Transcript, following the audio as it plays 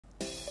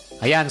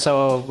Ayan,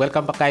 so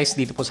welcome back guys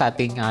dito po sa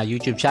ating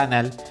YouTube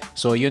channel.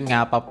 So yun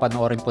nga,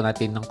 papanoorin po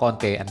natin ng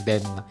konti and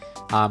then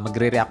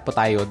magre-react po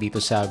tayo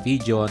dito sa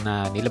video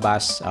na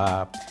nilabas.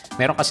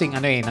 Meron kasing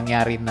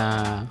nangyari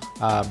na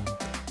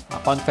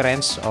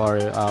conference or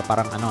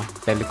parang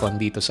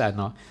telecon dito sa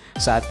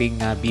sa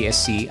ating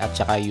BSC at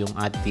saka yung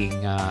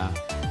ating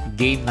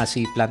game na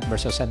si Plant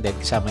vs. Undead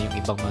kasama yung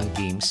ibang mga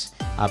games.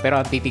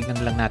 Pero ang titignan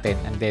lang natin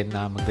and then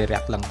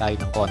magre-react lang tayo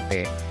ng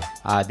konti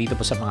dito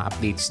po sa mga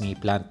updates ni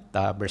Plant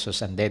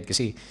vs. Undead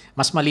kasi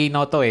mas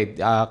malinaw to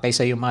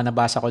kaysa yung mga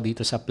nabasa ko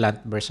dito sa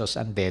Plant vs.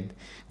 Undead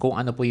kung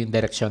ano po yung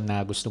direction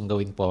na gustong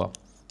gawin po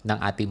ng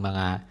ating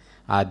mga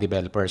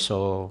developers.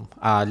 So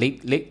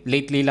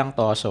lately lang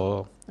to, so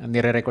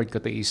nire-record ko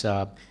to is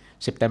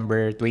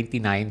September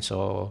 29.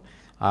 So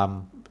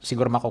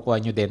siguro makukuha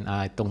nyo din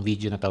itong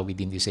video na to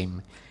within the same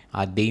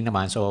day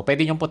naman. So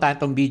pwede nyo putahan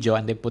itong video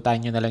and then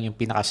putahan nyo na lang yung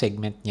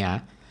pinaka-segment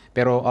niya.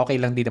 Pero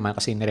okay lang din naman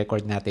kasi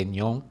nirecord natin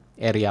yung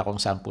area kung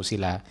saan po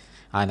sila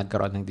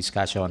nagkaroon ng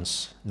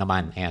discussions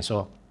naman. Ayan,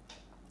 so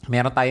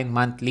meron tayong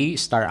monthly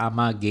Star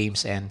Ama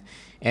Games and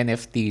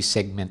NFT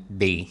segment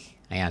day.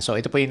 Ayan, so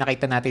ito po yung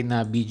nakita natin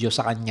na video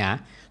sa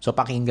kanya. So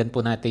pakinggan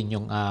po natin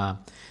yung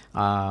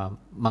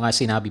mga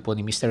sinabi po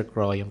ni Mr.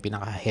 Crow, yung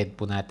pinaka-head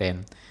po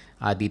natin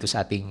dito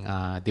sa ating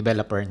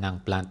developer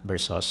ng Plant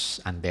vs.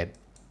 Undead.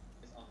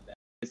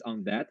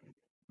 On that.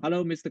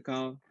 Hello, Mr.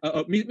 Cow.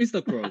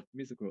 Mr. Crow.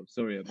 Mr. Crow.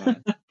 Sorry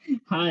about that.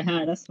 Hi.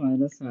 That's fine.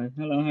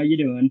 Hello, how you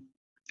doing?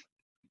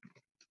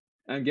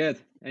 I'm good.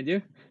 And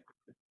you?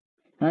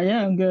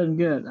 Yeah, I'm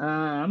good.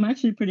 I'm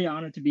actually pretty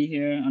honored to be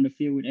here on the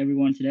field with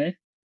everyone today.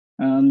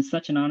 It's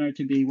such an honor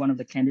to be one of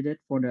the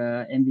candidates for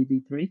the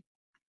MVP 3.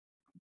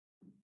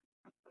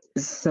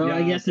 So yeah,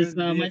 I guess it's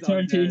my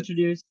turn to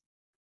introduce.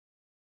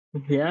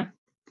 Yeah?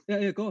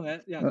 Yeah, go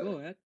ahead.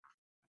 Go ahead.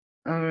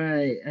 All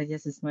right, I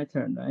guess it's my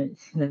turn, right?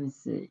 Let me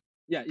see.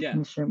 Yeah.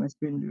 Let me share my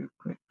screen real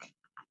quick.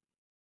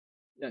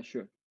 Yeah,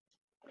 sure.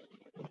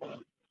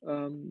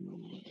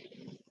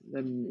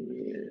 Let me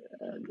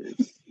add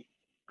this.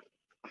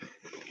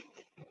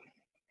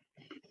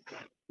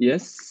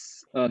 Yes,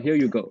 here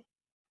you go.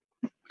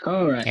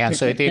 All right. Ayan,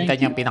 so ito yung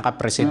kanyang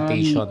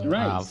pinaka-presentation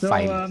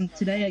file.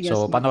 Today, I guess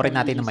so panoorin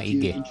natin na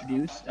maigi.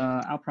 Introduce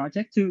our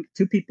project to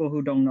people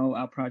who don't know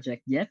our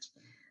project yet.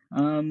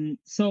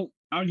 So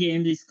our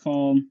game is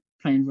called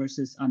Plant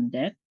vs.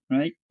 Undead,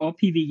 right? Or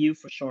PVU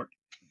for short.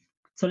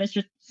 So let's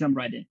just jump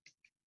right in.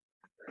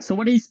 So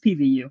what is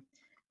PVU?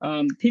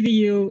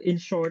 PVU, in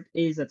short,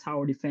 is a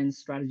tower defense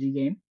strategy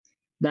game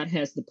that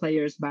has the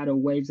players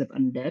battle waves of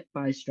undead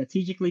by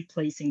strategically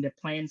placing their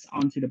plants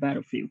onto the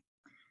battlefield.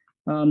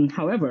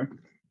 However,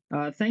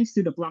 thanks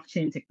to the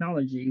blockchain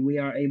technology, we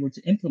are able to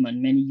implement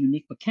many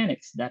unique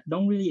mechanics that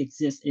don't really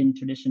exist in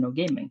traditional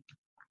gaming.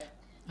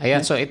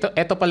 Ayan, so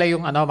ito pala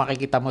yung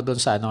makikita mo doon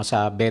sa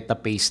sa beta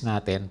phase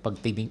natin. Pag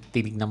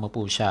tinignan mo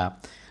po siya,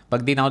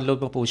 pag dinownload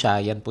mo po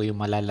siya, yan po yung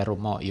malalaro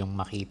mo, yung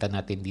makita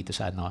natin dito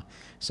sa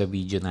sa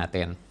video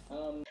natin.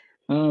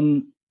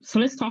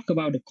 So let's talk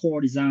about the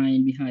core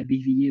design behind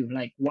PVU.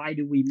 Like, why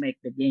do we make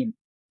the game?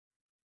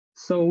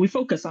 So we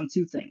focus on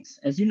two things.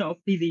 As you know,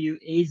 PVU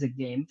is a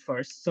game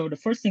first. So the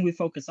first thing we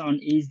focus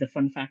on is the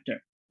fun factor,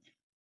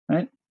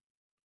 right?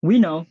 We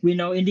know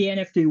in the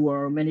NFT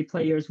world, many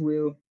players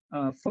will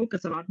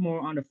focus a lot more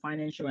on the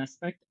financial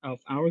aspect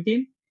of our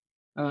game,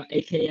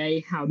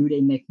 aka how do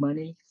they make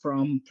money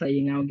from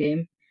playing our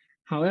game.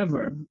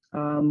 However,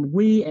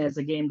 we as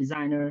a game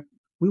designer,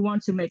 we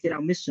want to make it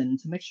our mission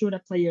to make sure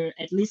that player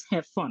at least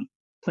have fun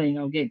playing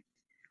our game,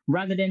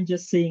 rather than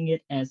just seeing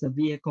it as a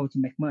vehicle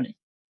to make money.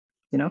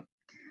 You know,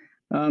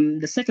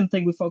 the second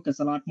thing we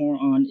focus a lot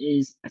more on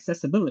is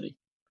accessibility.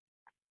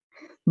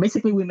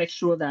 Basically, we make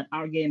sure that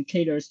our game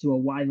caters to a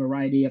wide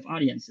variety of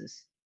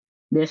audiences.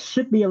 There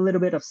should be a little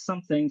bit of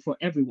something for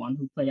everyone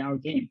who play our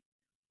game,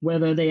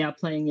 whether they are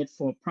playing it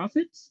for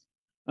profits,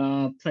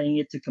 playing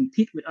it to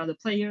compete with other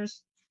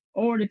players,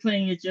 or they're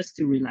playing it just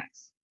to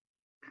relax.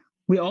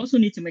 We also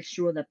need to make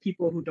sure that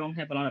people who don't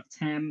have a lot of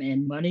time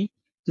and money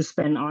to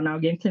spend on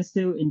our game can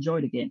still enjoy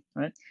the game,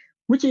 right?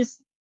 Which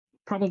is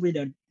probably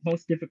the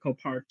most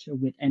difficult part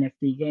with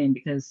NFT game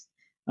because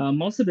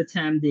most of the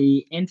time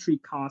the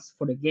entry cost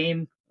for the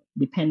game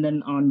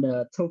dependent on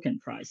the token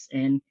price,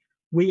 and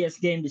we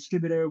as game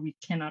distributor, we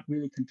cannot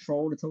really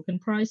control the token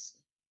price,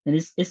 and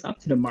it's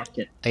up to the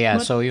market. Ayan,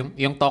 so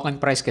yung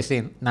token price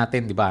kasi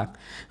natin, di ba,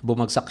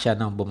 bumagsak siya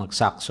ng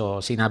bumagsak.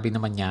 So sinabi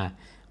naman niya,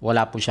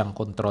 wala po siyang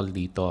control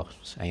dito.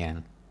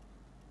 Ayan.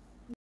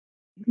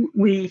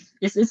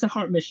 It's a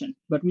hard mission,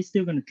 but we're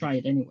still going to try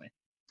it anyway.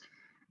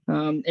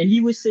 And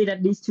he would say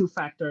that these two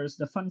factors,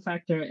 the fun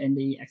factor and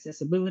the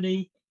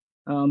accessibility,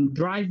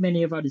 drive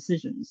many of our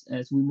decisions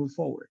as we move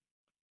forward.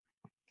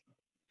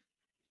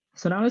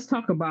 So now let's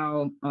talk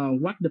about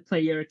what the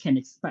player can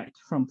expect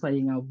from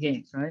playing our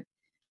games, right?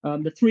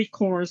 The three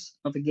cores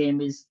of the game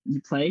is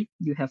you play,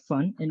 you have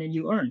fun, and then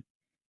you earn.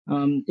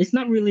 It's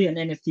not really an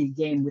NFT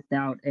game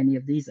without any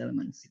of these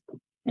elements.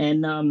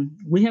 And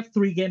we have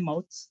three game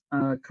modes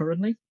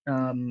currently.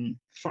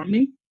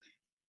 Farming,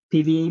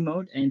 PVE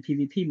mode and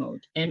PVP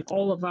mode. And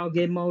all of our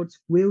game modes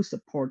will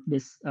support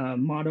this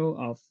model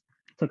of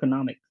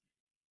tokenomics.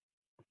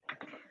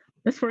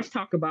 Let's first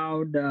talk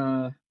about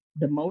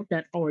the mode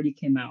that already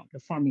came out, the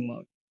farming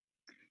mode.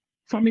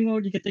 Farming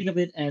mode, you can think of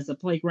it as a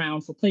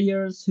playground for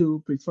players who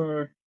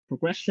prefer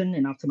progression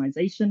and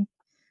optimization.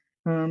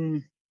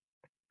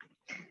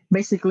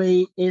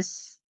 Basically,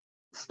 it's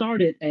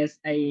started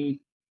as a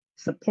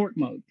support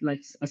mode,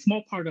 like a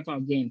small part of our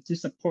game to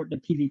support the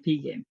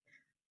PvP game.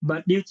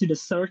 But due to the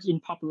surge in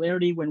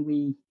popularity when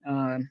we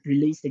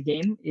released the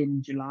game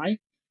in July,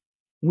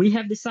 we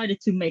have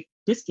decided to make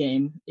this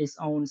game its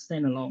own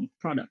standalone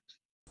product.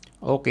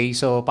 Okay,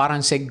 so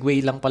parang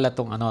segue lang pala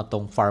tong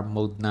tong farm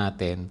mode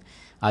natin.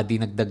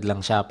 Dinagdag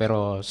lang siya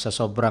pero sa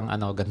sobrang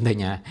ganda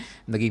niya,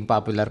 naging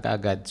popular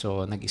kaagad.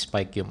 So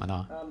nag-spike yung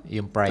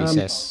yung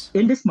prices.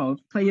 In this mode,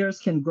 players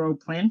can grow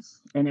plants,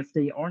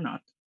 NFT or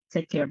not,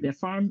 take care of their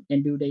farm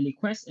and do daily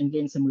quests and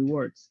gain some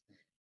rewards.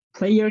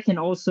 Player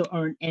can also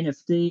earn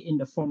NFT in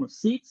the form of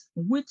seeds,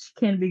 which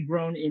can be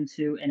grown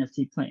into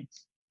NFT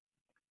plants.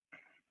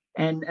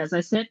 And as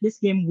I said, this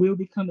game will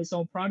become its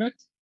own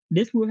product.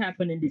 This will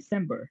happen in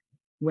December,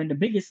 when the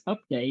biggest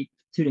update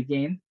to the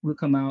game will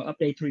come out,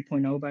 update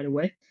 3.0 by the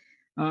way,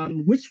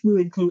 which will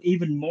include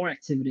even more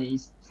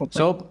activities for players.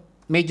 So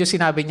medyo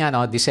sinabi niya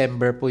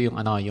December po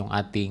yung yung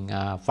ating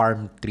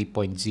Farm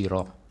 3.0.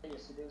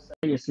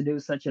 Players to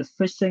do such as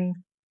fishing,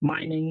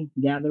 mining,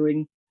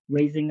 gathering,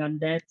 raising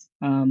undead.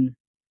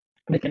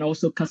 They can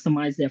also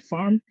customize their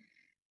farm.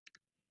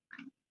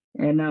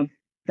 And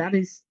that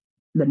is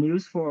the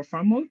news for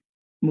farm mode.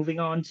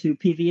 Moving on to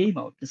PVE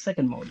mode, the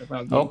second mode of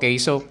our game.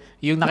 Okay, so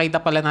yung nakita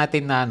pala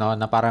natin na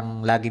na parang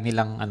lagi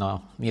nilang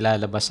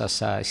nilalabas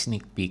sa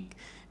sneak peek.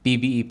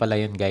 PVE pala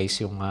yun guys,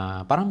 yung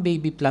parang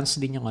baby plants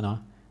din yung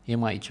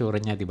yung mga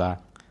itsura niya, di ba?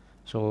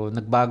 So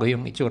nagbago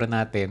yung itsura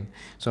natin.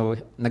 So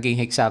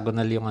naging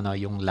hexagonal yung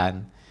yung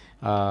land.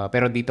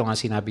 Pero dito nga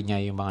sinabi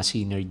niya yung mga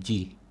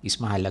synergy is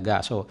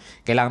mahalaga. So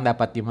kailangan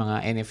dapat yung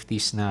mga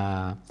NFTs na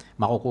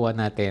makukuha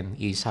natin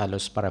is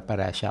halos para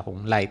siya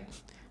kung light.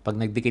 Pag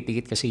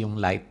nagdikit-dikit kasi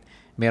yung light,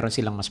 meron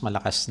silang mas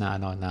malakas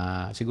na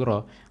na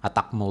siguro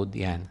attack mode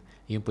yan.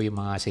 Yun po yung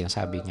mga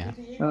sinasabi niya.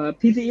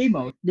 PvE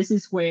mode, this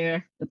is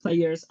where the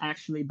players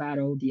actually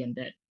battle the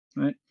undead,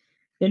 right?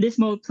 In this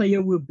mode,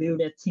 player will build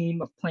a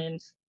team of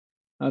plants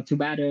to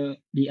battle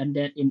the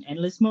undead in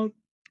endless mode.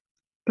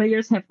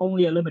 Players have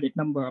only a limited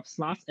number of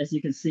slots, as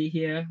you can see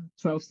here,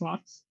 12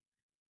 slots.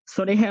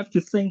 So they have to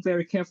think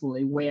very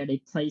carefully where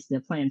they place their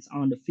plants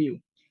on the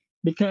field.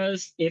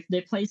 Because if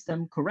they place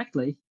them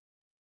correctly,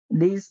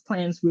 these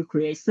plants will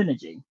create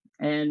synergy.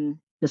 And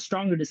the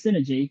stronger the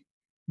synergy,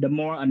 the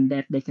more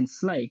undead they can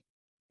slay.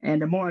 And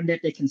the more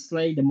undead they can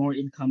slay, the more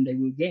income they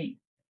will gain.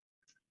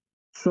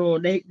 So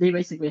they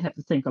basically have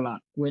to think a lot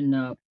when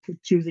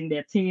choosing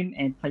their team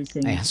and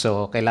placing. Ayan,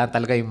 so kailangan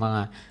talaga yung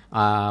mga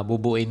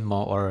bubuin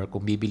mo or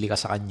kung bibili ka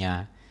sa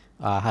kanya,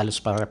 halos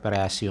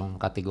pare-parehas yung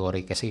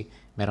category kasi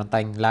meron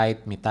tayong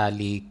light,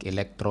 metallic,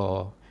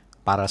 electro,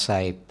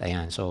 parasite.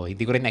 Ayan, so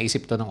hindi ko rin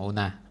naisip to nung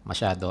una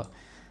masyado.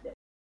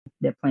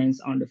 Their plans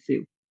on the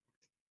field.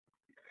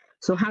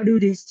 So how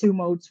do these two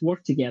modes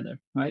work together,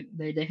 right?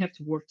 They have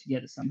to work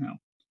together somehow.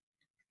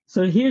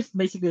 So here's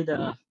basically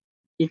the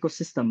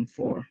ecosystem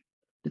for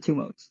the two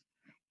modes.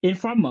 In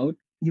farm mode,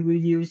 you will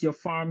use your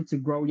farm to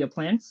grow your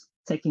plants,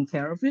 taking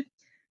care of it.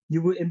 You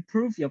will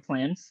improve your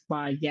plants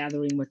by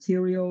gathering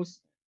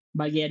materials,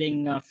 by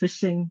getting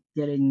fishing,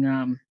 getting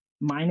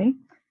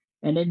mining.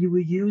 And then you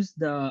will use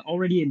the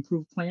already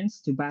improved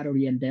plants to battle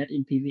the undead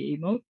in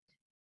PvE mode.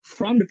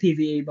 From the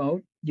PvE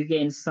mode, you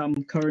gain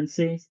some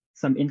currency,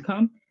 some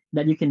income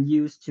that you can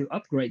use to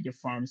upgrade your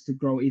farms to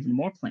grow even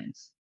more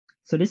plants.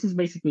 So this is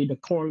basically the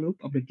core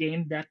loop of the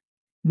game that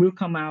will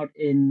come out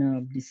in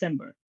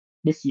December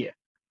this year.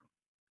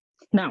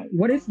 Now,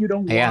 what if you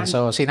don't Ayan, want...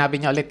 so sinabi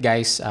niya ulit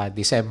guys,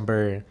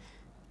 December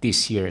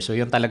this year. So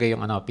yun talaga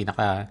yung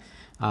pinaka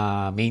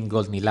main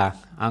goal nila.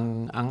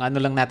 Ang ano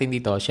lang natin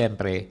dito,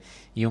 syempre,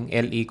 yung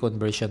LE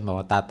conversion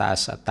mo,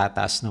 tataas at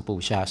tataas na po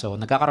siya. So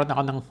nagkakaroon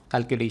ako ng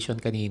calculation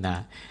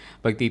kanina.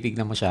 Pag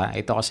titignan mo siya,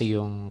 ito kasi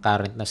yung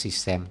current na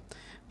system.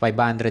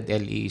 500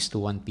 LE is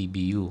to 1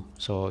 PBU.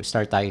 So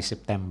start tayo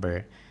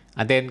September.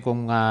 And then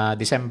kung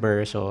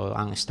December, so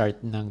ang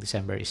start ng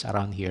December is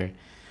around here.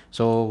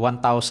 So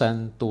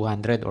 1,200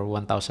 or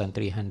 1,300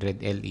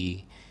 LE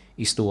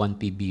is to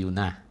 1 PBU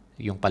na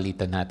yung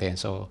palitan natin.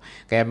 So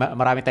kaya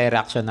marami tayong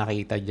reaction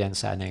nakita diyan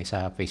sa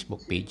sa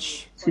Facebook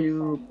page.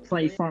 To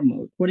play farm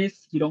mode. What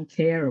if you don't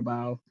care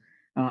about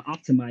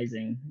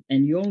optimizing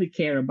and you only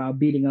care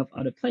about beating up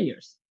other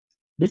players?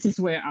 This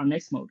is where our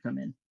next mode come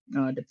in,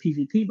 the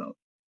PvP mode.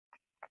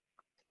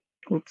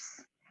 Oops.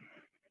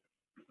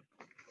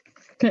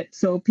 Okay,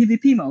 so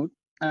PvP mode,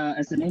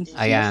 as the name suggests.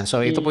 Ayan,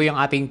 so ito po yung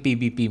ating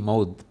PvP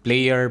mode,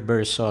 player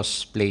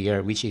versus player,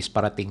 which is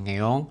parating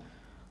ngayong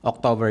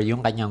October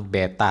yung kanyang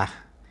beta.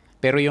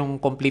 Pero yung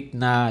complete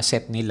na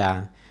set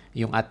nila,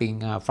 yung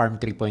ating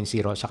Farm 3.0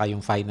 saka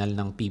yung final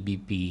ng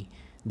PvP,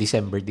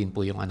 December din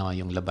po yung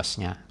yung labas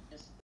niya.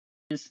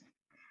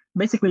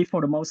 basically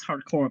for the most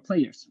hardcore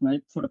players,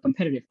 right? For the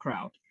competitive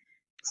crowd.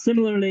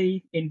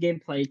 Similarly, in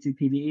gameplay to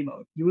PvE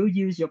mode, you will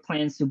use your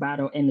plans to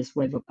battle endless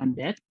wave of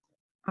undead.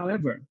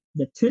 However,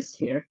 the twist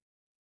here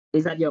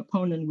is that your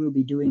opponent will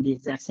be doing the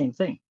exact same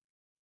thing.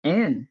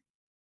 And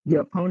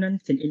your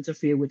opponent can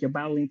interfere with your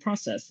battling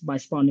process by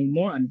spawning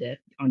more undead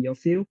on your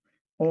field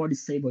or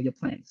disable your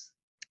plans.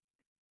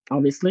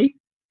 Obviously,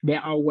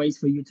 there are ways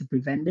for you to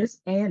prevent this,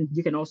 and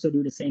you can also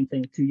do the same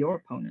thing to your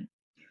opponent.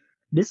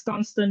 This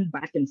constant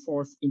back and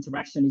forth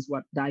interaction is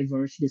what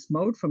diverges this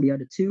mode from the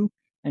other two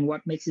and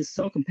what makes it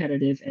so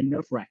competitive and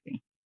nerve-wracking.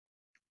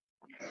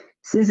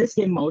 Since this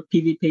game mode,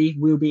 PvP,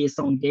 will be its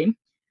own game,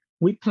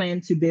 we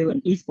plan to build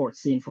an esports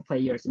scene for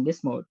players in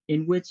this mode,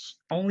 in which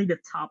only the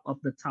top of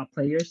the top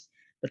players,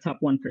 the top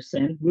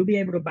 1%, will be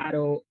able to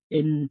battle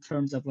in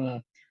terms of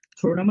a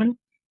tournament,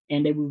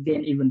 and they will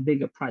gain even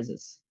bigger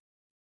prizes.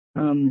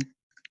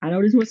 I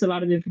know this was a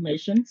lot of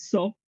information,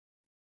 so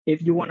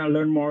if you want to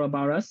learn more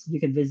about us, you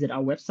can visit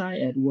our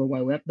website at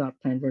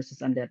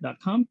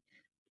worldwideweb.plantversusundead.com.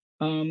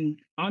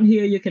 On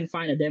here, you can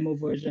find a demo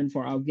version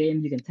for our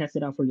game. You can test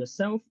it out for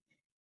yourself.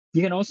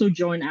 You can also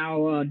join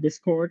our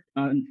Discord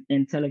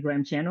and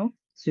Telegram channel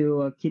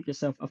to keep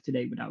yourself up to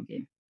date with our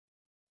game.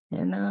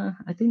 And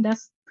I think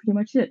that's pretty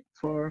much it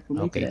for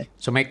me today.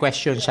 So may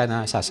question siya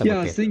na sasagutin.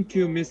 Yeah, thank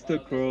you, Mr.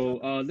 Crow.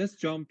 Let's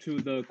jump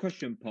to the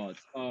question part.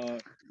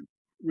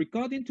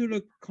 Regarding to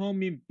the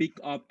coming big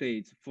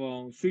updates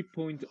from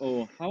 3.0,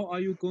 how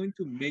are you going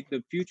to make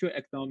the future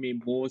economy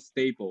more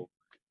stable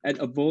and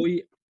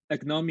avoid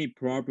economic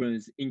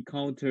problems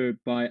encountered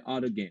by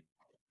other games?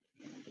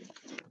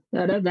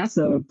 Yeah, that's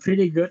a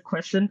pretty good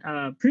question.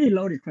 Pretty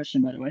loaded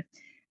question, by the way.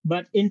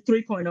 But in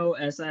 3.0,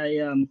 as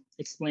I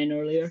explained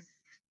earlier,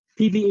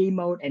 PvE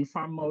mode and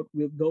farm mode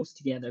will go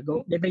together.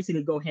 They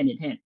basically go hand in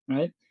hand,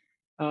 right?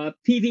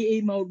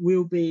 PvE mode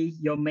will be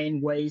your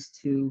main ways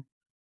to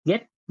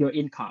get your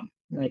income,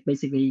 like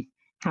basically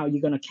how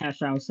you're gonna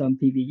cash out some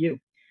PVU.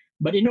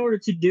 But in order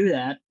to do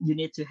that, you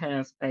need to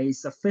have a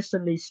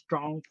sufficiently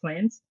strong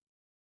plans.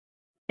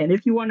 And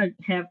if you want to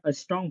have a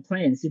strong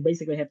plans, you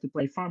basically have to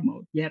play farm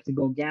mode. You have to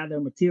go gather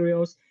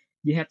materials.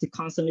 You have to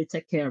constantly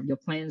take care of your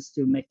plans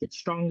to make it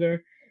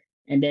stronger.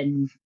 And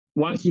then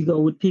once you go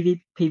with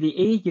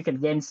PvE, you can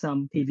gain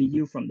some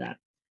PVU from that.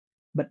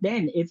 But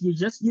then if you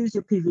just use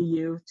your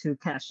PVU to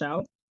cash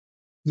out,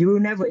 you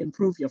will never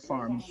improve your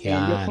farm.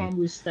 And your farm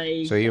will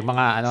stay So yung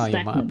mga yung mga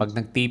stagnant. pag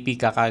nag-TP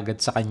ka kagad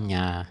sa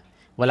kanya,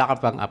 wala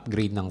ka pang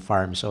upgrade ng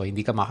farm. So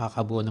hindi ka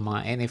makakabuo ng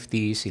mga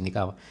NFTs, hindi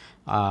ka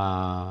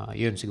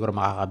yun siguro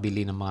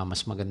makakabili ng mga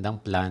mas magandang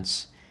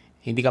plants.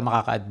 Hindi ka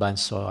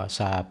makaka-advance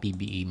sa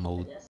PvE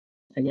mode.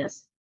 I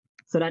guess.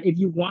 So that if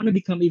you want to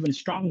become even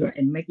stronger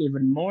and make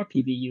even more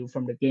PVU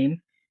from the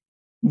game,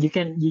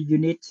 you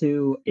need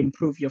to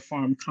improve your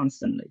farm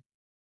constantly.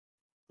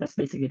 That's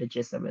basically the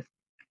gist of it.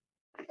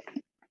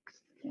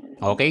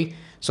 Okay?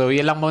 So,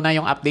 yun lang muna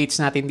yung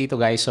updates natin dito,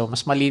 guys. So,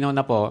 mas malinaw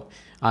na po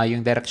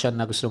yung direction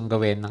na gustong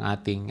gawin ng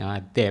ating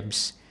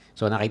devs.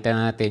 So, nakita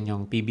na natin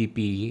yung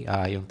PVP,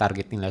 yung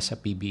target nila sa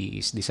PVE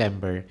is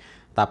December.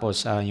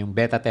 Tapos, yung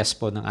beta test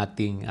po ng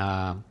ating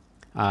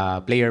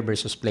player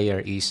versus player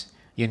is,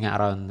 yun nga,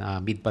 around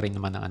mid pa rin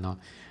naman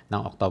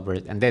ng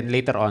October. And then,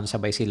 later on,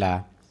 sabay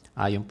sila,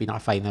 yung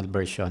pinaka-final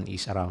version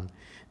is around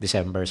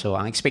December. So,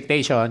 ang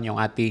expectation,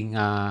 yung ating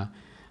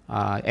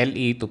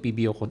LE to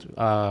PBO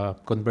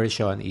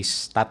conversion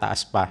is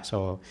tataas pa.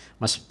 So,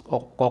 mas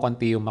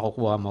kokonti yung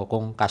makukuha mo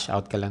kung cash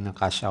out ka lang ng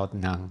cash out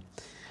ng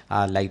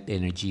light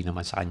energy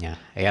naman sa kanya.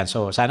 Ayan.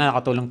 So, sana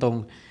nakatulong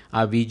tong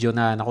video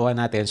na nakuha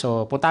natin.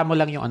 So, punta mo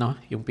lang yung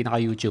yung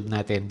pinaka-YouTube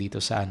natin dito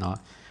sa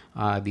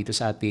dito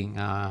sa ating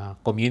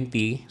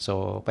community.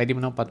 So, pwede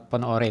mo nang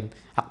panoorin.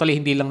 Actually,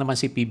 hindi lang naman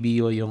si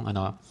PBO yung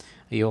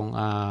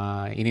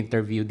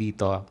in-interview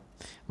dito.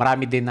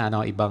 Marami din na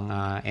ibang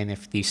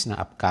NFTs na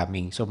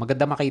upcoming. So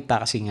maganda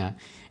makita kasi nga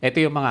ito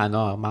yung mga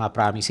mga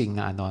promising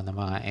na na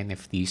mga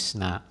NFTs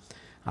na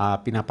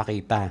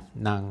pinapakita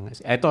ng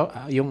ito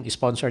yung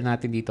sponsor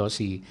natin dito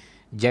si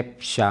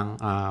Jeff Xiang,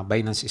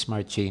 Binance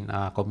Smart Chain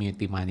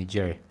Community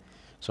Manager.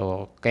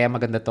 So kaya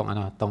maganda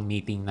tong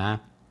meeting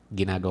na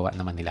ginagawa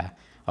naman nila.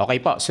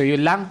 Okay po. So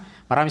yun lang.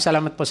 Maraming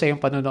salamat po sa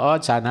iyong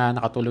panunood. Sana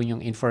nakatulong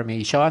yung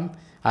information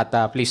at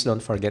please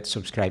don't forget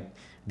to subscribe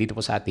dito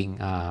po sa ating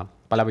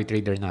Palaboy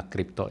Trader na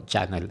crypto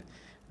channel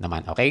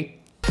naman. Okay?